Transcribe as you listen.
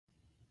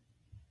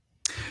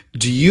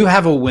Do you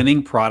have a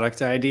winning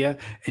product idea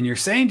and you're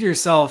saying to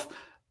yourself,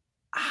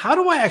 how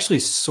do I actually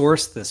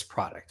source this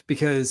product?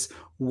 Because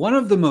one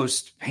of the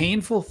most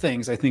painful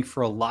things I think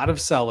for a lot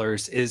of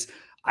sellers is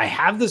I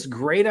have this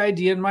great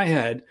idea in my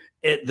head.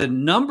 The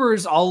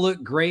numbers all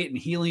look great in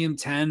Helium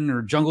 10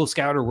 or Jungle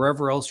Scout or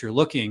wherever else you're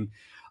looking.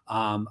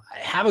 I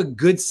have a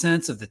good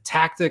sense of the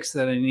tactics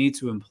that I need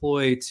to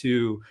employ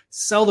to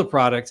sell the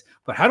product,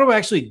 but how do I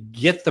actually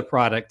get the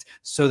product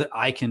so that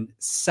I can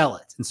sell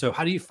it? And so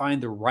how do you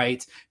find the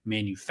right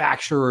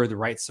manufacturer, the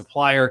right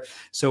supplier?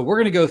 So we're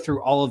going to go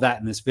through all of that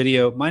in this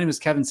video. My name is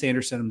Kevin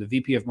Sanderson. I'm the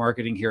VP of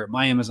Marketing here at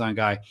My Amazon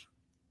Guy.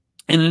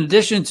 And in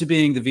addition to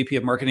being the VP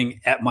of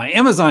Marketing at My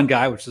Amazon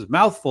Guy, which is a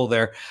mouthful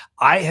there,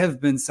 I have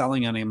been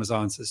selling on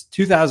Amazon since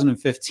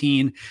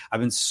 2015. I've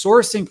been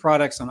sourcing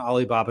products on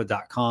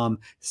Alibaba.com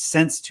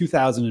since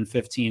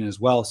 2015 as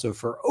well. So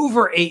for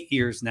over 8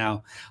 years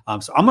now.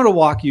 So I'm going to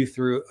walk you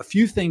through a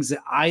few things that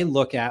I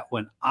look at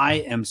when I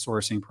am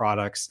sourcing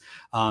products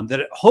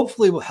that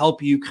hopefully will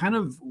help you kind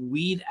of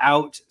weed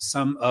out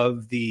some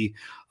of the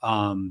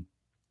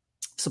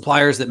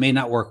suppliers that may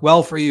not work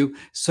well for you,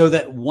 so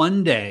that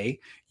one day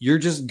you're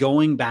just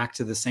going back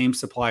to the same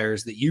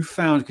suppliers that you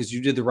found because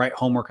you did the right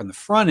homework on the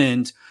front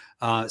end.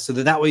 So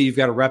that way you've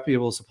got a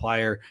reputable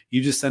supplier.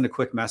 You just send a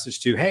quick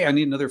message to, hey, I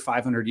need another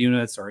 500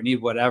 units or I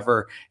need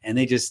whatever. And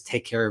they just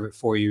take care of it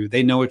for you.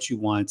 They know what you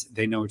want.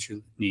 They know what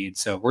you need.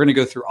 So we're going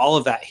to go through all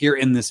of that here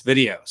in this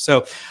video.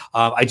 So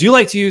I do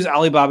like to use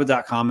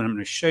Alibaba.com, and I'm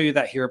going to show you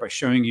that here by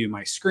showing you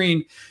my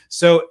screen.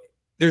 So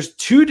there's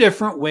two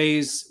different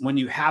ways when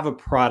you have a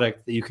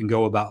product that you can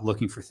go about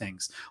looking for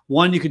things.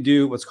 One, you could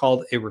do what's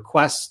called a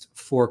request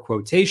for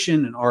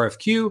quotation, an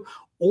RFQ,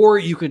 or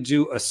you could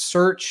do a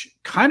search,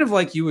 kind of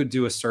like you would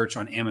do a search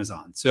on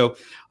Amazon. So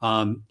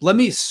let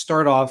me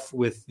start off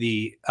with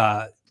the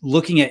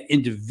looking at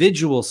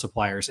individual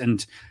suppliers.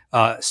 And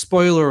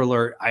spoiler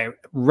alert, I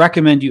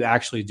recommend you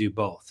actually do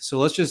both. So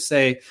let's just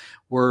say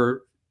we're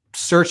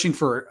searching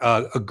for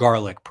a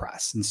garlic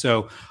press. And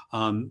so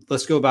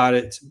let's go about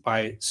it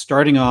by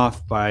starting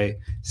off by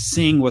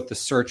seeing what the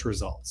search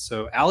results.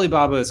 So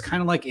Alibaba is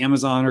kind of like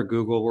Amazon or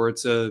Google, where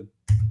it's a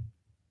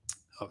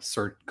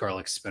search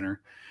garlic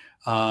spinner.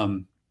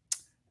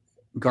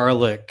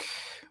 Garlic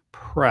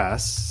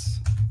press.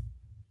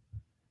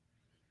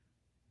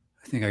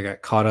 I think I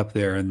got caught up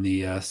there in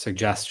the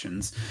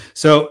suggestions.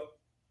 So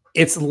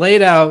it's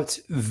laid out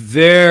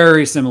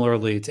very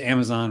similarly to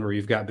Amazon, where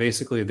you've got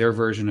basically their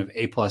version of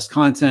A+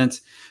 content,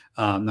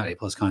 not A+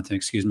 content,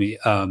 excuse me,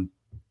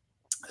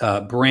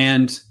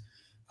 brand,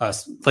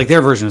 like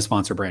their version of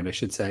sponsor brand, I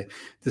should say,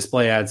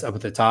 display ads up at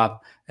the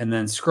top. And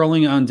then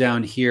scrolling on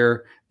down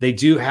here, they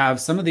do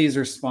have, some of these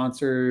are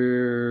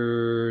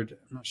sponsored.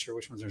 I'm not sure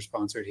which ones are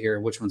sponsored here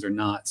and which ones are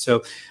not.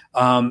 So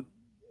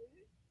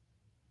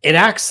it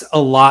acts a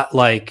lot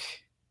like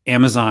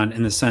Amazon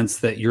in the sense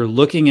that you're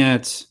looking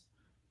at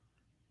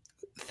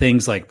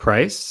things like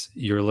price,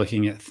 you're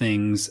looking at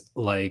things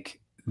like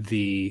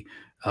the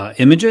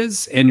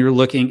images, and you're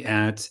looking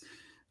at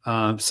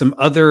some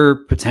other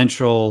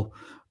potential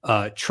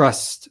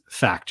trust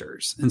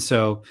factors. And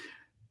so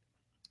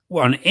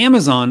on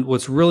Amazon,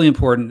 what's really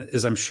important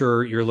is, I'm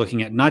sure you're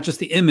looking at not just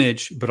the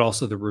image, but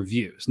also the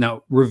reviews.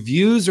 Now,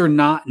 reviews are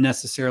not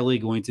necessarily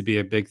going to be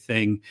a big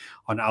thing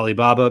on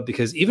Alibaba,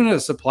 because even a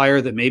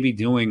supplier that may be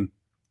doing,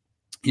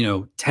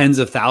 tens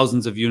of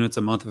thousands of units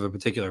a month of a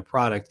particular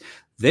product,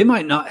 they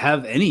might not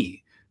have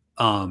any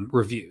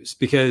reviews,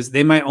 because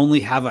they might only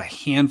have a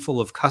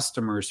handful of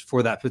customers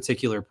for that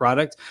particular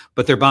product,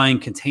 but they're buying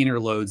container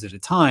loads at a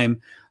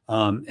time,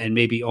 and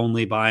maybe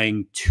only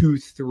buying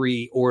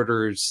 2-3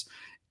 orders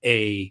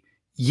a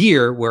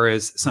year.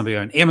 Whereas somebody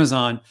on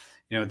Amazon,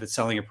 that's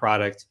selling a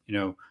product,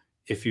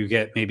 if you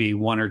get maybe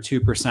 1 or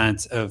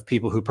 2% of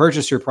people who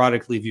purchase your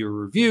product leave you a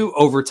review,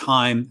 over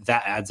time,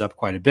 that adds up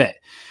quite a bit.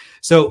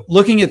 So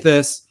looking at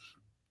this,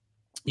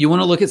 you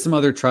want to look at some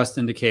other trust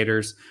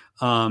indicators.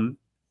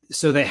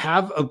 So they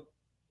have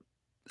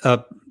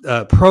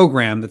a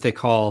program that they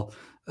call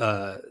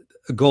a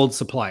gold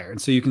supplier.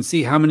 And so you can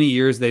see how many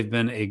years they've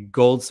been a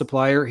gold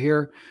supplier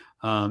here.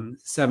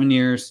 7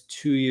 years,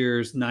 2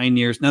 years, 9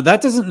 years. Now,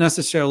 that doesn't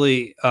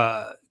necessarily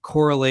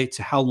correlate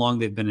to how long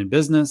they've been in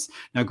business.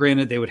 Now,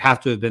 granted, they would have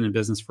to have been in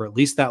business for at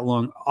least that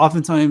long.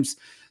 Oftentimes,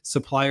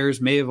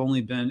 suppliers may have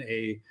only been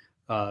a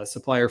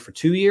supplier for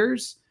 2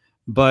 years,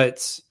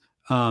 but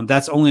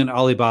that's only on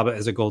Alibaba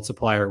as a gold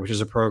supplier, which is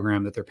a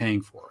program that they're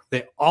paying for.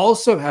 They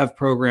also have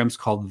programs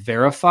called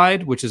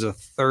Verified, which is a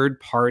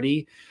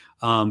third-party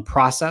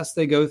process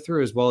they go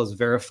through, as well as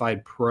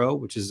Verified Pro,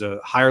 which is a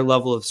higher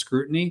level of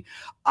scrutiny.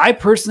 I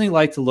personally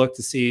like to look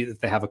to see that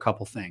they have a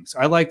couple things.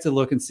 I like to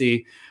look and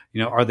see,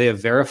 are they a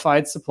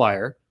verified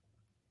supplier?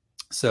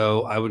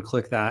 So I would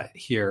click that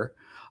here.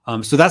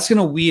 So that's going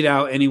to weed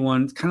out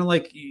anyone, kind of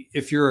like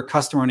if you're a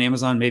customer on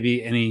Amazon,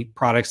 maybe any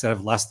products that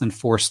have less than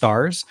 4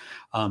 stars,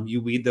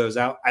 you weed those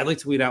out. I like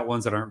to weed out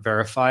ones that aren't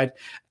verified.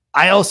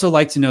 I also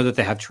like to know that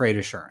they have trade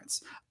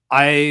assurance.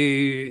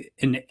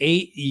 In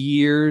 8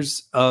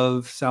 years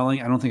of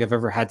selling, I don't think I've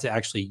ever had to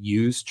actually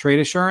use trade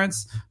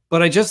assurance,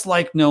 but I just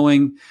like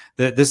knowing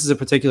that this is a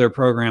particular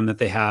program that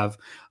they have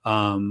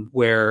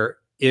where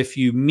if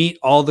you meet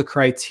all the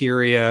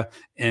criteria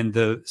and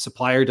the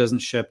supplier doesn't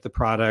ship the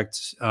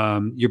product,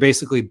 you're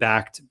basically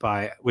backed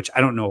by, which I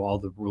don't know all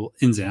the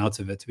ins and outs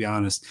of it, to be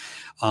honest.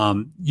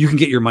 You can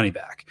get your money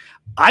back.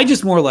 I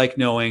just more like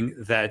knowing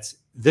that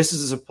this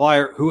is a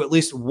supplier who at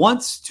least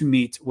wants to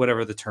meet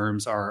whatever the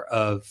terms are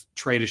of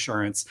trade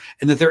assurance,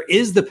 and that there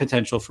is the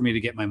potential for me to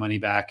get my money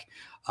back.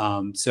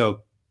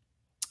 So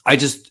I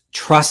just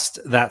trust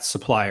that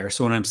supplier.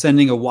 So when I'm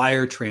sending a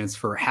wire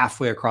transfer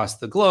halfway across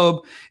the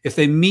globe, if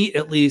they meet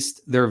at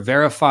least they're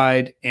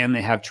verified and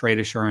they have trade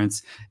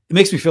assurance, it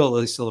makes me feel at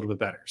least a little bit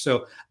better.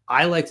 So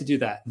I like to do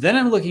that. Then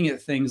I'm looking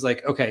at things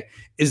like, okay,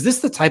 is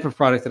this the type of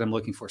product that I'm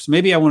looking for? So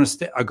maybe I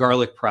want a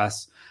garlic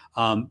press,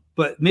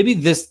 but maybe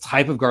this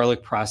type of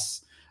garlic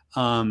press,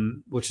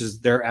 which is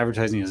they're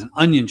advertising as an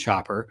onion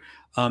chopper,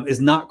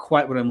 is not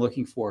quite what I'm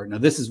looking for. Now,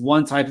 this is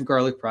one type of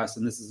garlic press,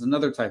 and this is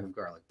another type of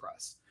garlic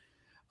press.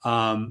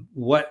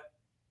 What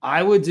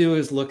I would do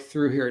is look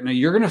through here. Now,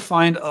 you're going to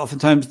find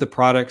oftentimes the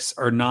products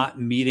are not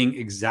meeting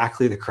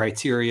exactly the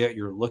criteria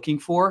you're looking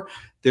for.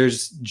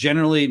 There's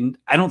generally,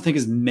 I don't think,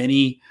 as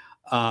many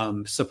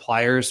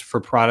suppliers for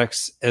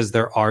products as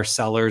there are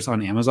sellers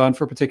on Amazon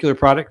for a particular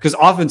product, because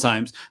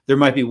oftentimes there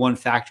might be one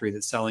factory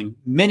that's selling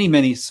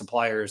many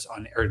suppliers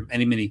on, or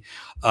many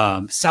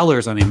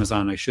sellers on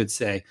Amazon, I should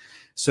say.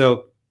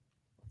 So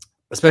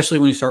especially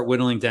when you start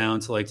whittling down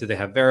to like, do they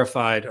have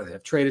verified or they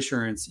have trade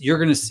assurance, you're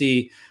going to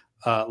see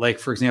like,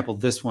 for example,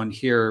 this one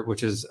here,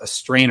 which is a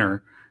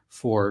strainer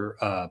for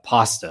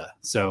pasta.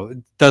 So it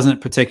doesn't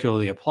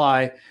particularly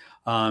apply.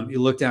 You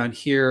look down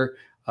here,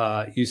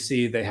 you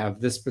see they have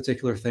this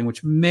particular thing,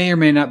 which may or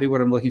may not be what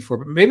I'm looking for.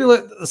 But maybe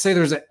let's say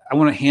I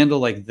want a handle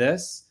like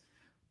this,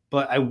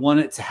 but I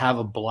want it to have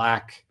a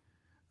black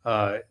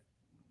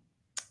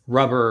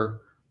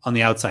rubber on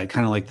the outside,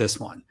 kind of like this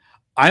one.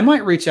 I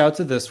might reach out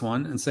to this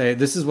one and say,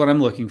 this is what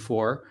I'm looking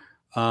for.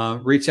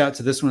 Reach out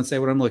to this one and say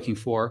what I'm looking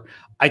for.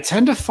 I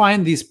tend to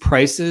find these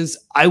prices,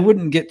 I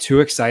wouldn't get too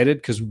excited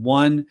because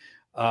one,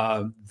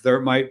 there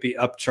might be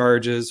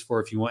upcharges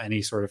for if you want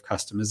any sort of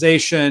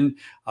customization.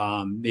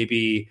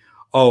 Maybe,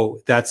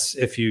 that's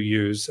if you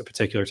use a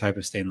particular type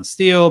of stainless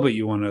steel, but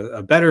you want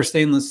a better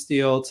stainless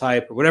steel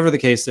type or whatever the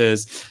case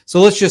is. So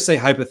let's just say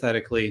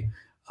hypothetically,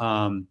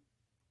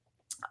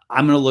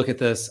 I'm going to look at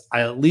this.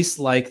 I at least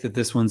like that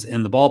this one's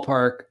in the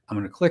ballpark. I'm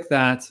going to click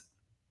that.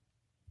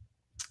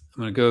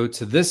 I'm going to go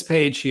to this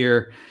page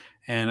here,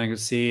 and I can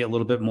see a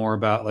little bit more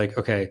about like,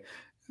 okay,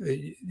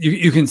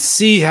 you can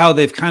see how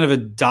they've kind of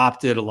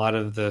adopted a lot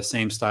of the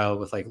same style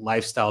with like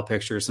lifestyle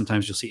pictures.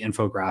 Sometimes you'll see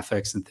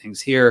infographics and things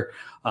here.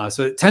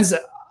 So it tends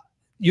to,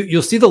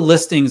 you'll see the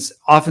listings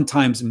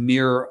oftentimes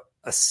mirror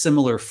a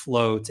similar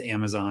flow to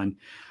Amazon.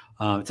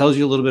 It tells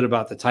you a little bit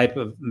about the type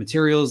of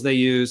materials they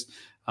use.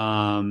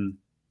 Tells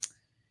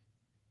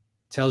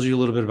you a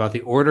little bit about the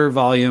order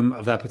volume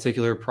of that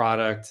particular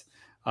product.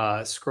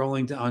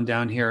 Scrolling on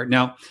down here.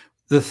 Now,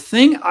 the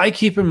thing I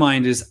keep in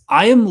mind is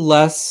I am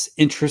less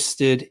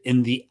interested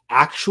in the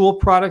actual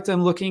product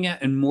I'm looking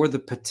at and more the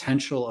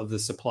potential of the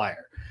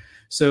supplier.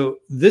 So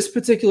this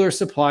particular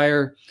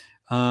supplier,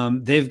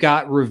 they've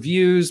got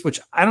reviews, which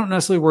I don't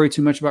necessarily worry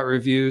too much about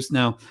reviews.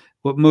 Now,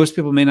 what most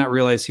people may not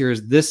realize here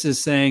is this is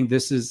saying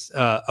this is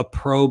a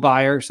pro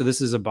buyer. So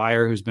this is a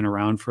buyer who's been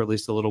around for at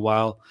least a little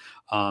while.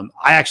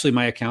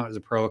 My account is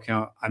a pro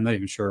account. I'm not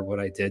even sure what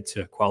I did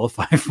to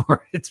qualify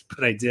for it,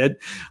 but I did.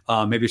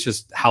 Maybe it's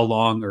just how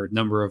long or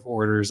number of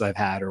orders I've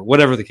had or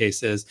whatever the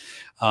case is.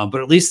 But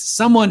at least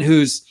someone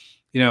who's,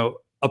 a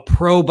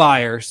pro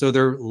buyer, so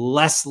they're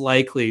less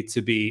likely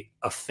to be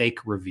a fake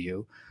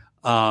review,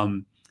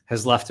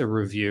 has left a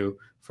review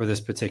for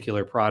this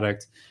particular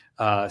product.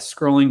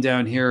 Scrolling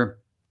down here,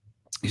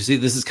 you see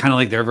this is kind of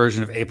like their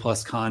version of A+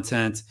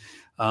 content.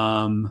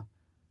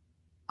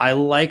 I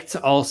like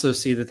to also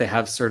see that they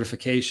have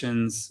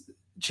certifications.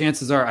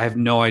 Chances are I have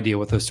no idea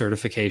what those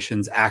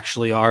certifications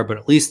actually are, but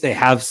at least they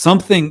have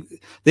something.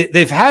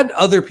 They've had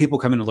other people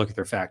come in and look at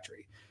their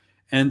factory,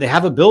 and they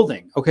have a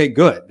building. Okay,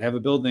 good. They have a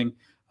building.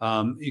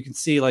 You can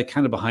see like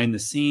kind of behind the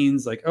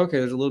scenes, like, okay,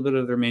 there's a little bit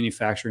of their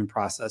manufacturing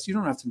process. You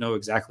don't have to know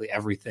exactly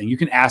everything. You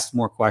can ask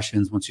more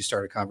questions once you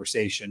start a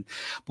conversation.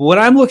 But what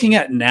I'm looking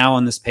at now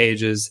on this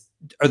page is,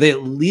 are they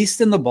at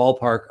least in the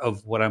ballpark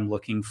of what I'm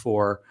looking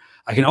for?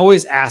 I can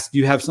always ask, do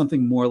you have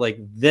something more like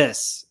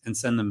this, and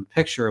send them a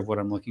picture of what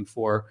I'm looking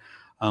for.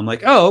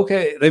 Like, oh,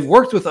 okay, they've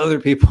worked with other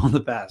people in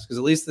the past because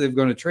at least they've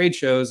gone to trade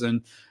shows,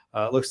 and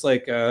it looks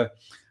like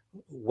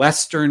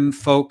Western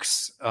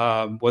folks,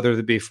 whether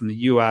they be from the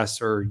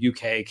US or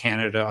UK,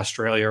 Canada,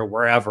 Australia, or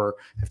wherever,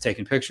 have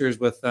taken pictures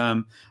with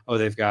them. Oh,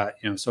 they've got,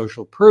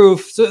 social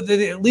proof. So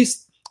at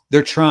least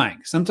they're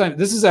trying. Sometimes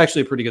this is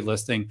actually a pretty good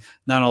listing.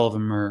 Not all of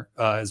them are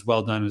as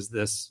well done as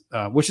this,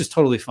 which is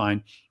totally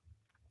fine.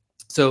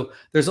 So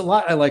there's a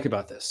lot I like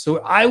about this. So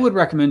what I would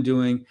recommend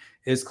doing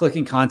is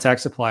clicking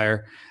contact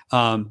supplier,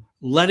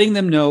 letting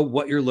them know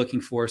what you're looking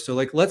for. So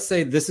like, let's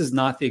say this is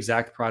not the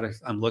exact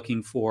product I'm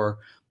looking for,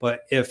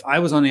 But if I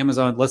was on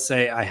Amazon, let's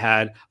say I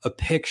had a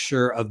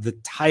picture of the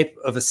type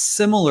of a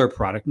similar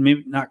product,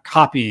 maybe not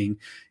copying,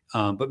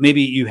 but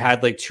maybe you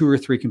had like 2 or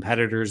 3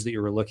 competitors that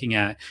you were looking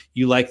at.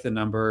 You like the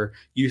number.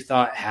 You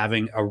thought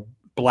having a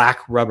black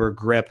rubber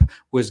grip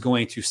was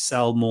going to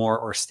sell more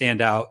or stand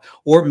out,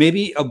 or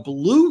maybe a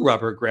blue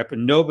rubber grip,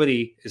 and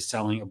nobody is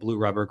selling a blue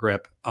rubber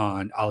grip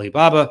on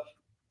Alibaba.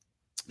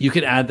 You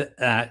can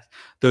add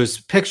those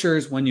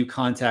pictures when you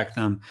contact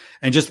them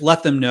and just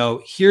let them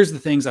know, here's the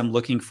things I'm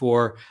looking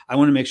for. I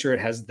want to make sure it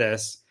has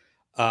this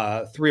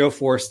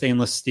 304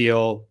 stainless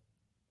steel.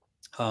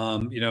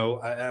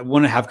 I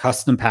want to have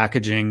custom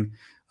packaging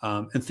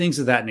and things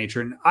of that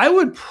nature. And I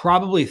would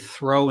probably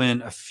throw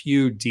in a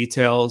few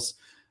details.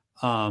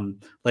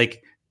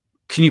 Like,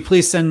 can you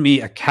please send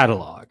me a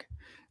catalog?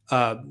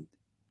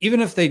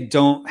 Even if they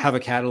don't have a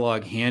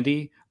catalog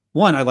handy,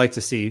 one, I'd like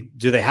to see,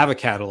 do they have a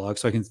catalog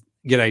so I can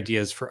get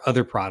ideas for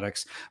other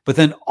products? But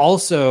then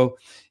also,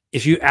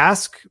 if you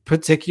ask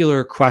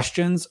particular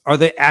questions, are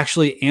they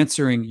actually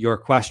answering your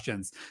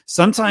questions?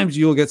 Sometimes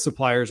you'll get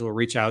suppliers who will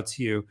reach out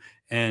to you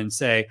and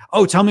say,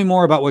 oh, tell me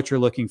more about what you're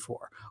looking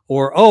for.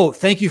 Or, oh,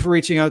 thank you for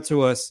reaching out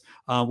to us.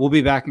 We'll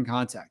be back in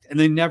contact. And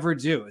they never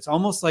do. It's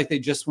almost like they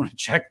just want to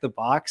check the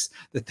box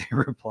that they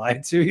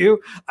replied to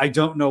you. I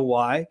don't know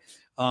why.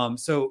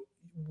 So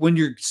when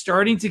you're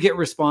starting to get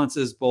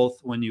responses, both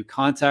when you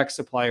contact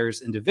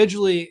suppliers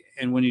individually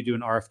and when you do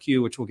an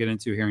RFQ, which we'll get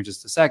into here in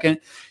just a second,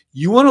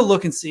 you want to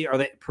look and see, are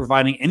they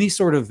providing any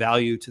sort of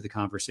value to the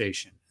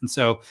conversation? And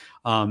so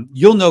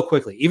you'll know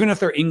quickly, even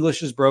if their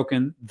English is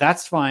broken,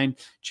 that's fine.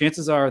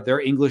 Chances are their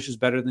English is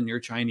better than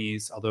your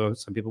Chinese, although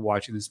some people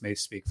watching this may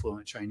speak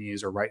fluent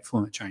Chinese or write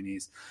fluent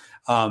Chinese.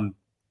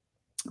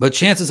 But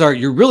chances are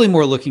you're really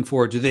more looking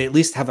for, do they at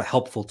least have a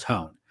helpful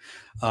tone?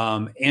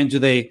 And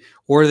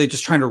or are they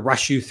just trying to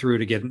rush you through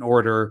to get an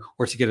order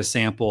or to get a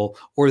sample,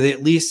 or are they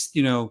at least,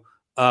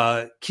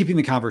 keeping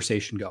the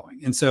conversation going?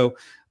 And so,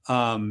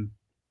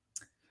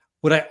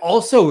 what I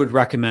also would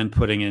recommend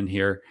putting in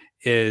here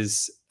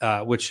is,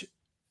 which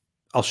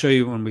I'll show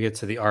you when we get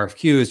to the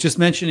RFQ, is just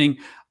mentioning,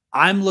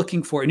 I'm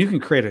looking for, and you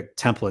can create a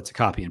template to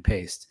copy and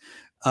paste,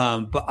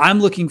 but I'm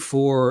looking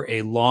for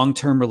a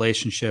long-term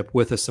relationship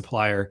with a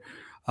supplier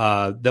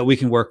that we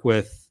can work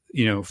with,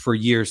 for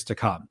years to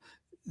come.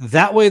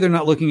 That way, they're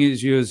not looking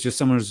at you as just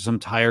someone who's some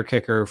tire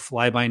kicker,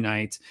 fly by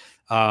night.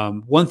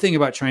 One thing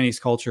about Chinese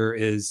culture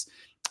is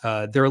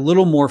they're a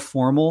little more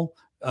formal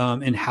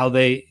in how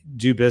they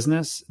do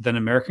business than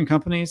American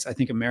companies. I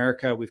think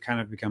America, we've kind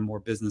of become more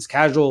business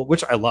casual,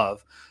 which I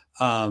love.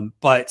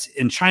 But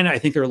in China, I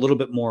think they're a little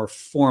bit more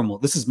formal.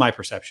 This is my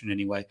perception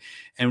anyway.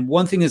 And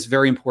one thing that's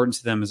very important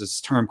to them is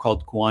this term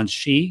called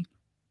guanxi.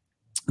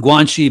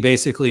 Guanxi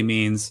basically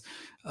means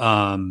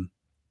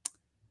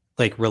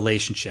like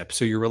relationship.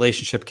 So your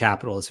relationship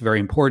capital is very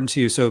important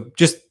to you. So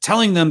just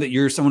telling them that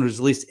you're someone who's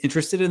at least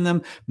interested in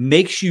them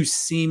makes you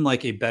seem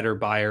like a better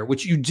buyer,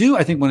 which you do,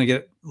 I think, want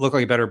to look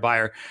like a better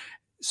buyer,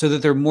 so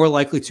that they're more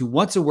likely to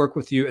want to work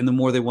with you. And the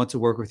more they want to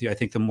work with you, I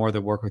think the more they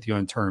work with you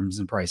on terms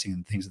and pricing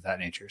and things of that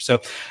nature.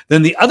 So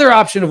then the other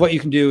option of what you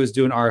can do is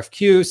do an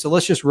RFQ. So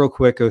let's just real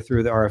quick go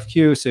through the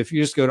RFQ. So if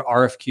you just go to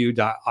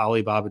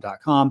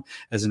rfq.alibaba.com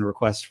as in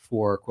request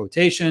for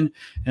quotation,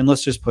 and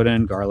let's just put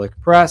in garlic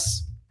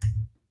press.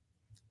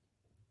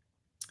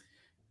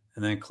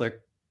 And then click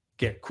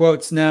get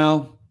quotes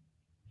now.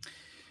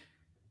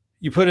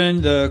 You put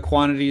in the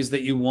quantities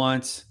that you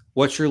want,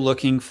 what you're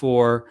looking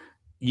for.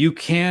 You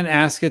can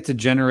ask it to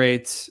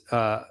generate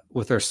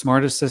with our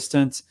smart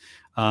assistant.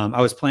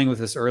 I was playing with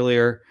this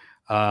earlier.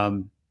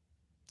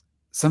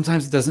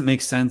 Sometimes it doesn't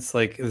make sense.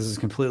 Like, this is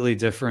completely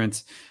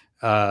different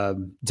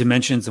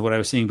dimensions of what I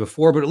was seeing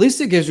before, but at least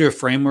it gives you a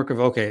framework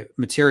of, okay,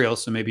 material.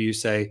 So maybe you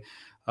say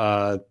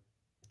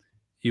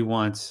you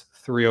want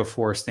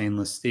 304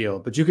 stainless steel,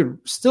 but you could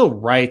still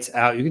write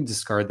out, you can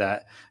discard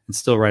that and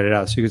still write it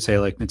out. So you could say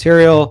like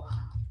material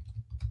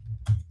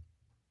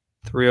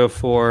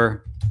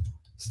 304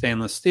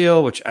 stainless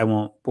steel, which I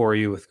won't bore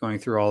you with going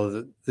through all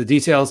of the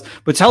details,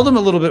 but tell them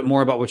a little bit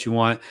more about what you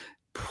want.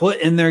 Put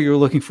in there, you're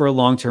looking for a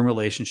long-term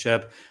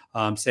relationship.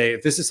 Say,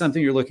 if this is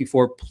something you're looking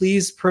for,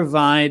 please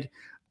provide,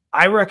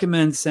 I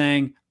recommend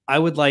saying, I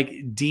would like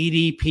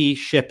DDP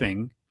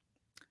shipping.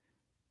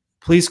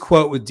 Please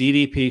quote with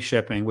DDP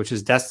shipping, which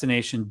is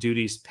destination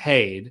duties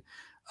paid,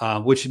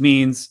 which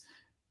means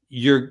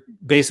you're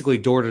basically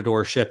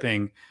door-to-door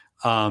shipping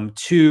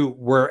to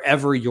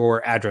wherever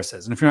your address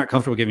is. And if you're not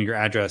comfortable giving your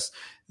address,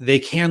 they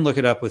can look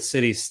it up with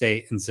city,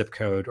 state, and zip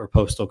code or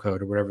postal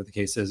code or whatever the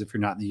case is if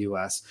you're not in the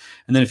US.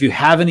 And then if you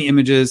have any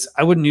images,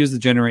 I wouldn't use the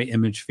generate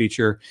image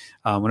feature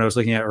when I was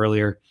looking at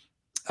earlier.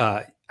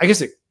 I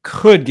guess it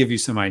could give you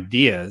some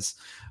ideas,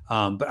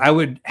 but I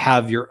would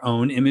have your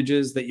own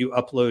images that you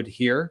upload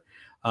here.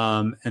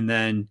 And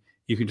then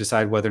you can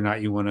decide whether or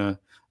not you want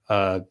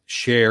to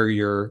share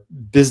your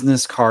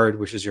business card,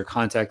 which is your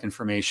contact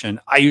information.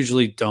 I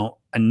usually don't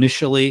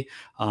initially.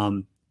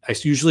 I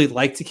usually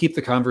like to keep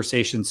the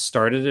conversation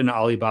started in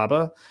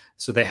Alibaba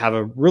So they have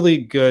a really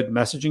good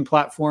messaging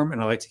platform,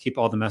 and I like to keep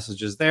all the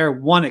messages there.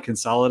 One, it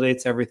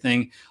consolidates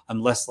everything.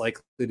 I'm less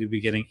likely to be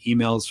getting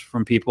emails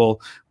from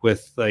people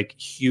with like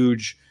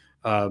huge,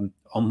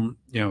 20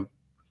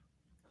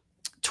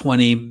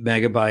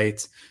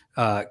 megabyte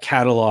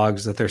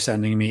catalogs that they're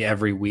sending me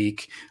every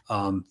week,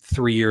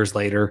 3 years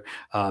later.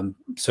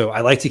 So I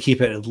like to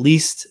keep it at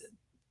least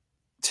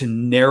to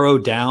narrow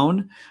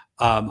down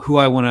who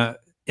I want to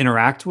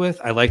interact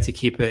with. I like to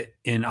keep it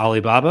in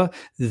Alibaba.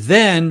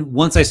 Then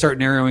once I start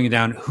narrowing it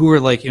down, who are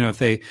like,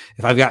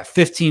 if I've got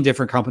 15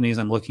 different companies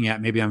I'm looking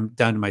at, maybe I'm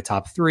down to my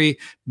top 3,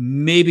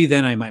 maybe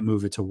then I might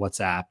move it to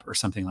WhatsApp or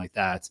something like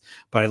that.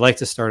 But I like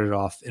to start it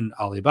off in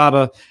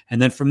Alibaba.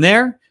 And then from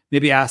there,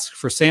 maybe ask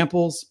for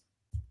samples.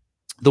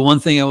 The one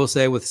thing I will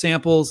say with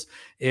samples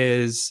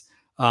is,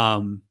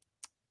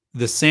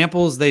 the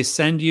samples they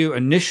send you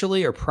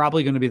initially are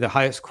probably going to be the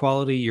highest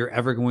quality you're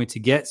ever going to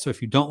get. So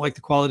if you don't like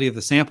the quality of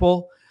the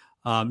sample,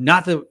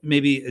 not that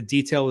maybe a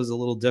detail is a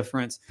little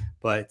different,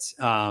 but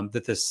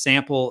that the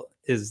sample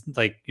is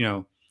like,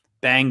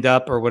 banged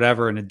up or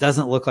whatever, and it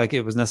doesn't look like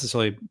it was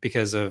necessarily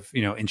because of,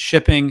 in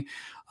shipping,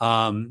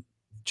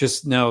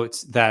 just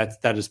note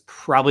that that is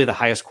probably the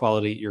highest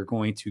quality you're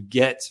going to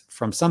get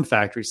from some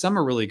factories. Some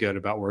are really good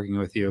about working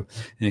with you,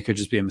 and it could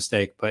just be a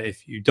mistake. But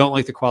if you don't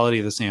like the quality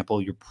of the sample,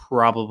 you're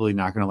probably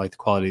not going to like the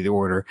quality of the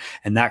order,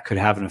 and that could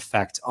have an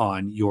effect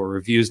on your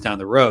reviews down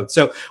the road.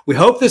 So we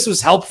hope this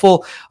was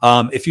helpful.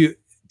 If you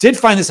did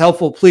find this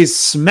helpful, please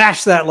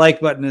smash that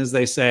like button, as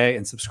they say,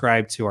 and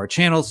subscribe to our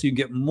channel so you can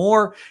get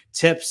more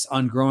tips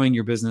on growing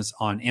your business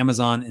on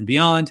Amazon and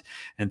beyond.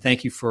 And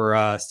thank you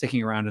for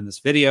sticking around in this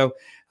video.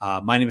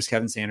 My name is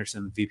Kevin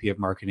Sanderson, VP of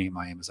Marketing at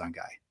My Amazon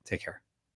Guy. Take care.